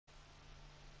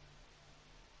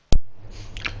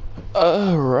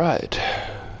Alright.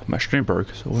 My stream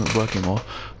broke, so it wasn't working more.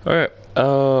 Alright,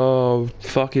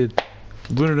 fucking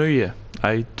Lunar New Year.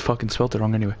 I fucking spelled it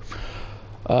wrong anyway.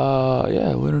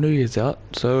 Yeah, Lunar New Year's out.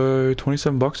 So,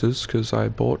 27 boxes, because I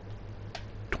bought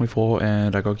 24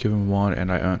 and I got given one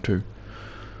and I earned 2.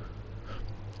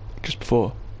 Just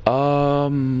before.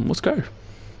 Let's go.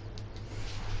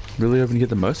 Really hoping to get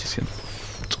the Mercy skin.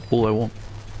 That's all I want.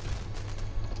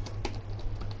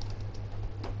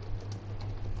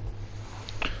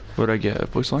 What did I get?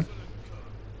 Voice line?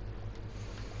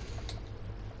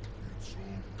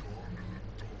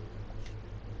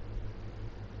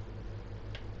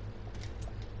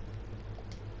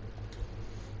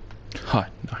 Hi,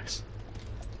 nice.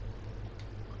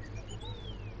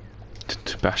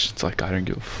 Bastions, like, I don't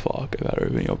give a fuck about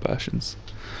opening your bastions.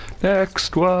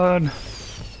 Next one!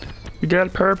 We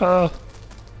get purple!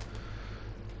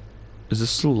 Is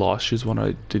this the last year's one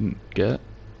I didn't get?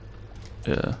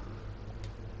 Yeah.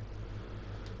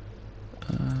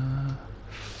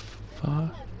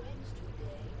 Fuck.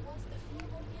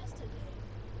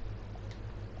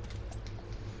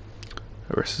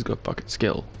 The rest has got bucket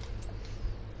skill.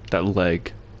 That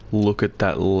leg. Look at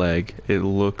that leg. It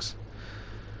looks...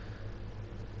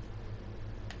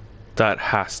 That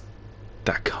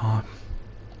can't.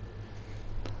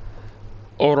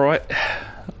 Alright.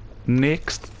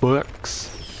 Next box.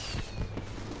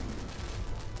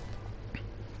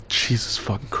 Jesus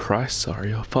fucking Christ,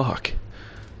 sorry. Oh, fuck.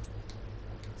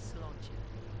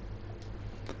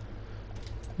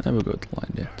 Then we'll go with the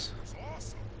line dance.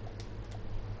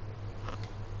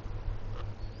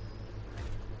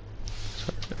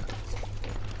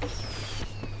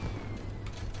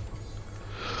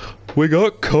 We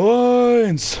got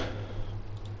coins!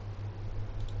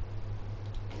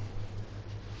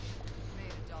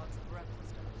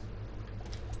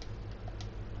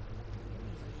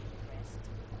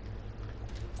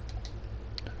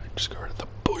 I just got rid of the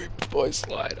boob voice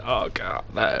slide. Oh god,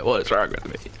 what is wrong with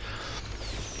me?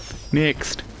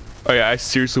 Next. Oh yeah, I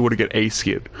seriously want to get a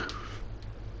skin.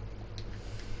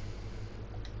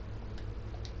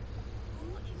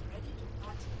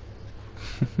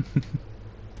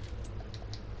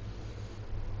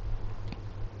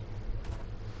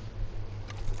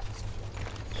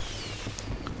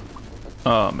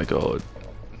 Oh my god.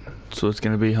 So it's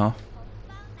gonna be, huh?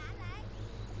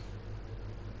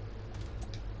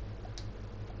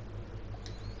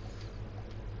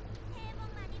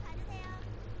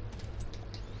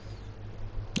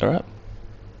 Alright.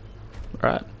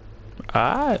 Alright.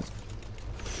 Alright.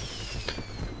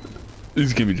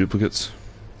 These gonna be duplicates.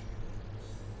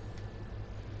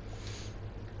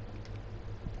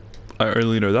 I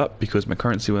only know that because my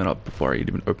currency went up before I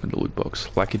even opened the loot box,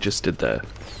 like it just did there.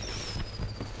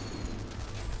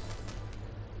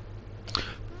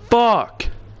 Fuck!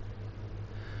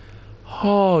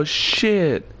 Oh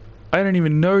shit! I didn't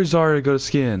even know Zarya got a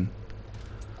skin.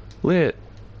 Lit.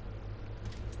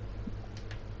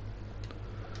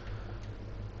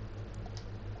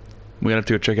 We're gonna have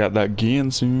to go check out that again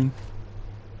soon.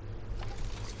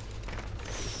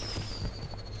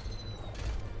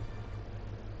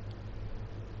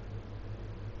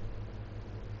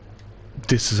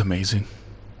 This is amazing.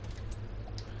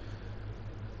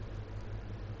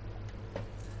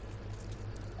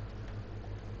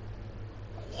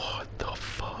 What the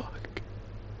fuck?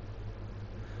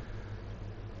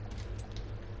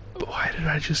 Why did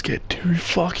I just get 2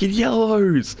 fucking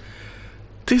yellows?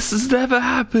 This has never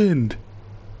happened.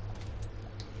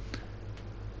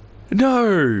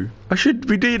 No, I shouldn't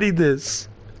be needing this.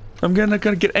 I'm not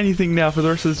gonna get anything now for the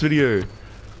rest of this video.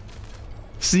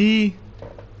 See?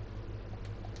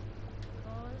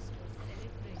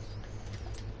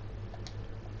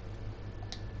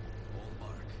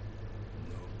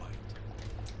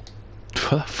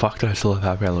 What the fuck did I still have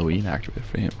Happy Halloween activated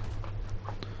for him?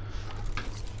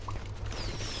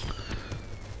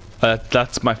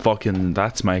 That's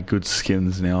my good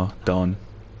skins now. Done.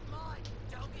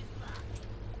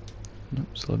 Nope,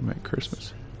 still haven't made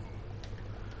Christmas.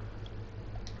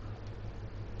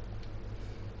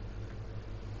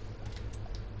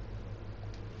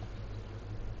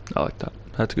 I like that.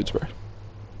 That's a good spray.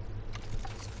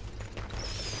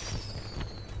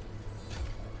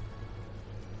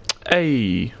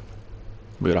 Hey!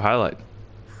 We got a highlight.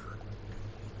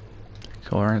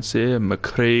 Currency,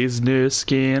 McCree's new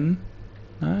skin.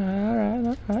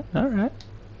 Alright.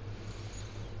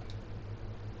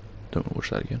 Don't want to watch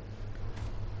that again.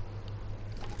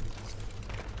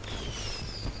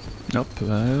 Nope.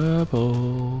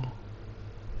 Purple.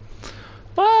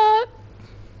 What?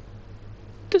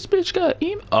 This bitch got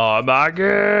emo. Oh my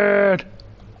god!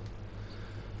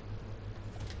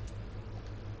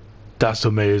 That's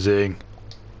amazing.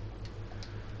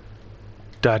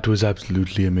 That was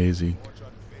absolutely amazing.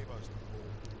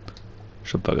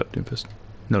 Shut the fuck up, Doomfist.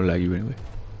 No laggy anyway.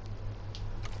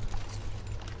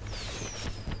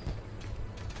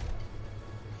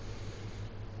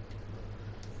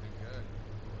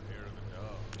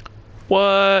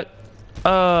 What?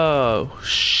 Oh,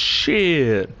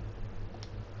 shit.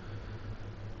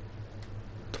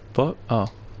 The fuck? Oh.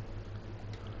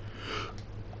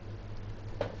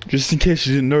 Just in case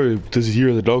you didn't know, there's a year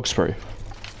of the dog spray.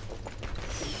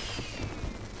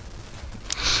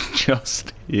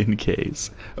 Just in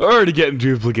case. Already getting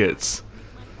duplicates.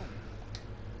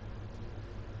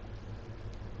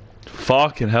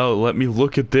 Fucking hell, let me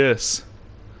look at this.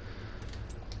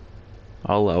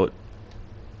 I'll allow it.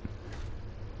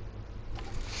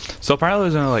 So apparently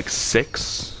there's only like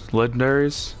 6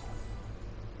 legendaries.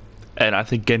 And I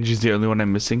think Genji's the only one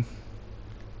I'm missing.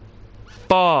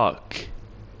 Fuck.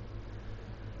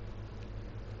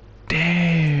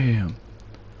 Damn.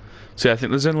 See, I think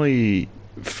there's only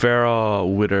Pharah,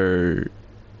 Widow,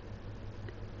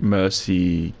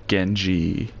 Mercy,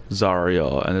 Genji,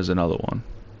 Zarya, and there's another one.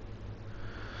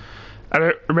 I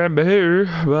don't remember who,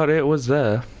 but it was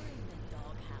there.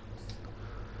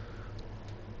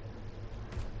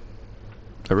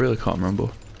 I really can't remember.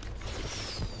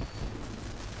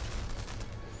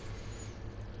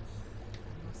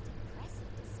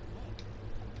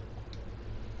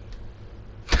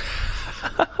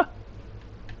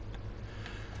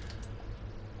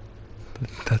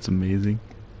 That's amazing.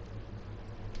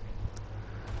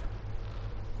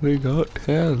 We got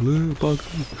hello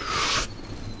bugs.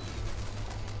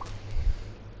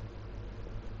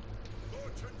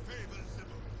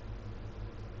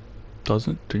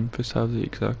 Doesn't Doomfist have the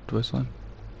exact waistline?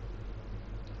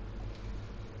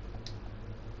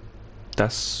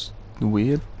 That's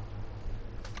weird.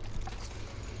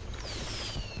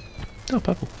 Oh,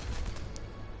 purple.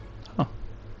 Huh.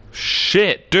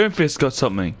 Shit! Doomfist got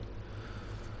something!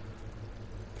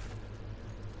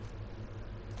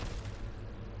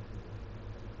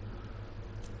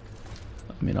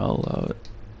 I mean, I'll allow it.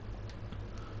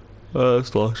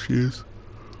 That's last year's.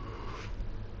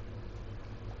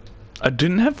 I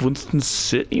didn't have Winston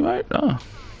sit emote? Oh.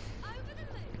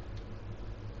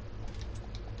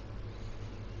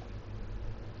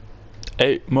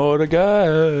 8 more to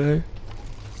go.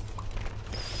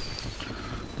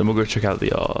 Then we'll go check out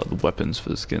the weapons for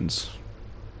the skins.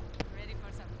 Ready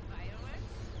for some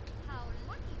fireworks? How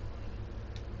lucky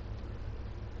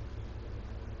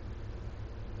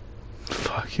for you.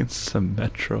 Fucking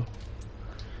Symmetra.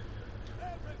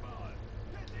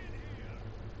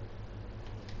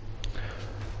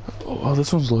 While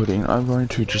this one's loading, I'm going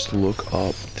to just look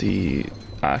up the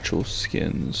actual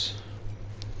skins.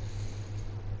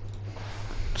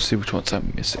 See which ones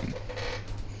I'm missing.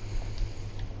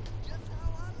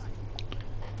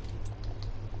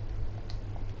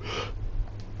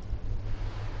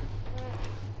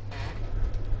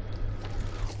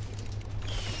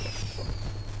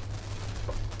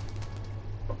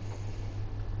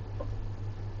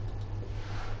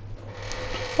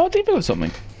 Oh, I think there was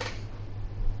something.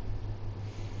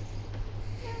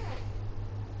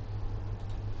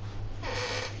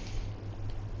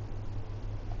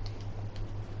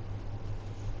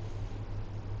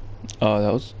 Oh,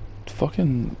 that was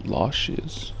fucking last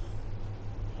year's.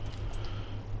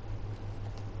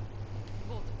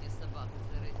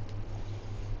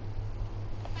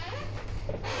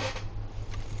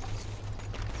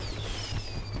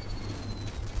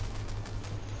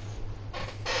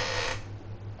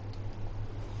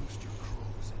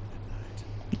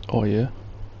 Oh yeah.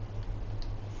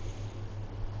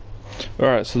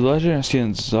 Alright, so the legendary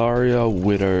skins: Zarya,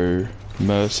 Widow,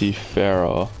 Mercy,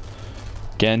 Pharah,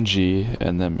 Genji,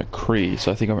 and then McCree.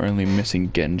 So I think I'm only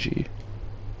missing Genji.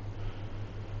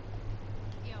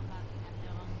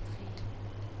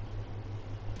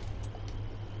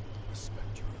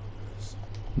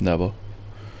 Never.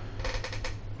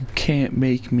 You can't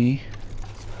make me.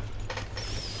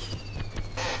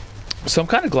 So I'm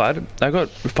kind of glad I got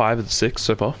 5 of the 6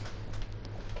 so far.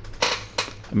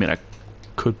 I mean, I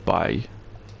could buy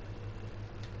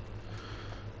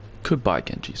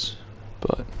Genjis,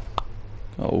 but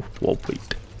oh, well,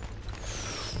 wait.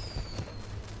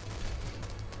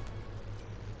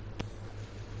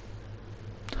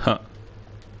 Huh.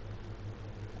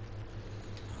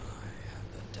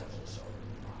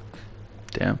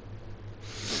 Damn.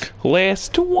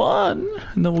 Last one,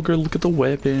 and then we'll go look at the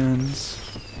weapons.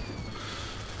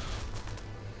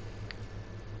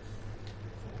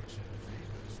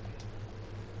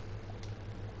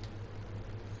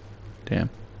 Damn.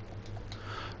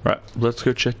 Right, let's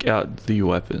go check out the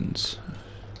weapons.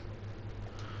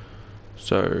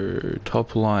 So,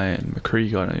 top line,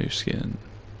 McCree got a new skin.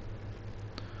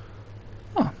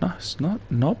 Oh, nice.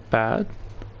 Not bad.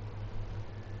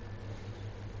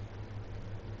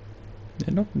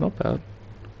 Yeah, not bad.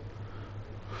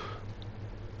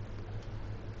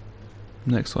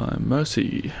 Next line,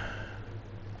 Mercy.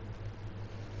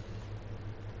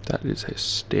 That is a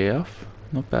staff.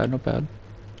 Not bad, not bad.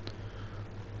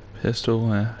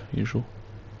 Pistol, usual.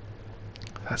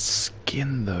 That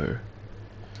skin though.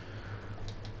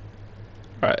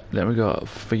 Right, then we got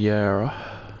Fiera.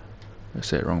 I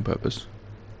say it wrong purpose.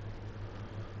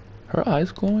 Her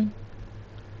eyes glowing?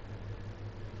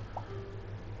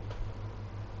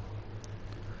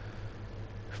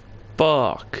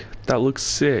 Fuck, that looks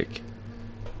sick.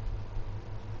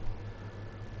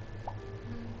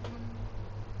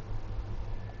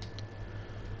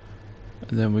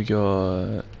 And then we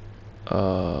got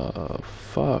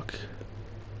fuck.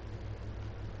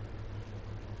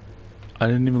 I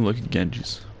didn't even look at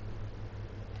Genji's.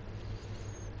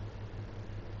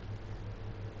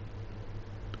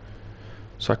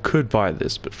 So I could buy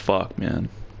this, but fuck, man.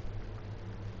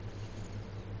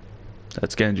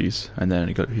 That's Genji's. And then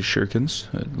he got his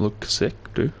shurikens. It look sick,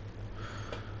 dude.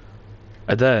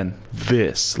 And then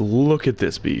this. Look at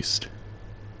this beast.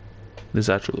 This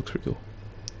actually looks pretty cool.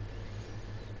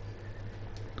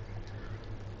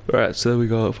 Alright, so we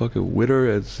got fucking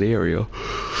Witter and Zaria.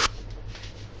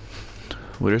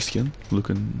 Witter skin.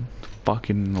 Looking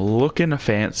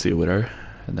fancy, Witter.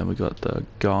 And then we got the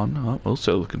Gon. Oh,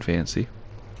 also looking fancy.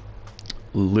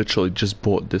 Literally just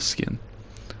bought this skin.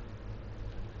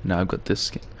 Now I've got this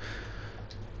skin.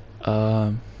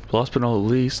 Last but not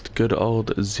least, good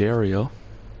old Zaria.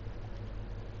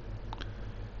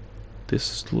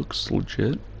 This looks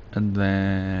legit. And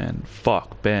then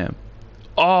fuck, bam.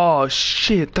 Oh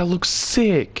shit, that looks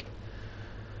sick.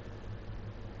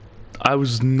 I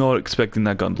was not expecting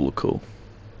that gun to look cool.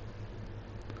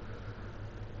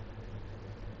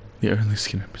 The only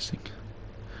skin I'm missing.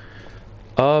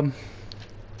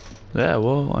 Yeah,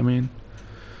 well, I mean,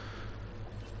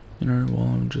 you know, while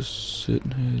I'm just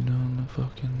sitting here doing the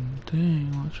fucking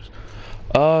thing, I'll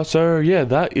just... so yeah,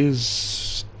 that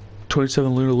is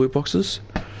 27 lunar loot boxes.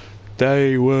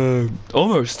 They were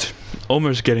almost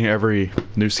getting every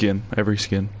new skin, every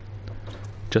skin.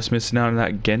 Just missing out on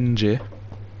that Genji.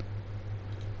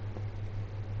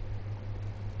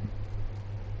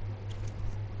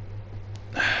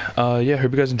 Yeah,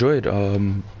 hope you guys enjoyed.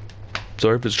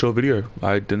 Sorry if it's a short video.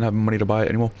 I didn't have money to buy it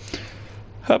anymore.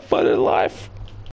 Have fun in life.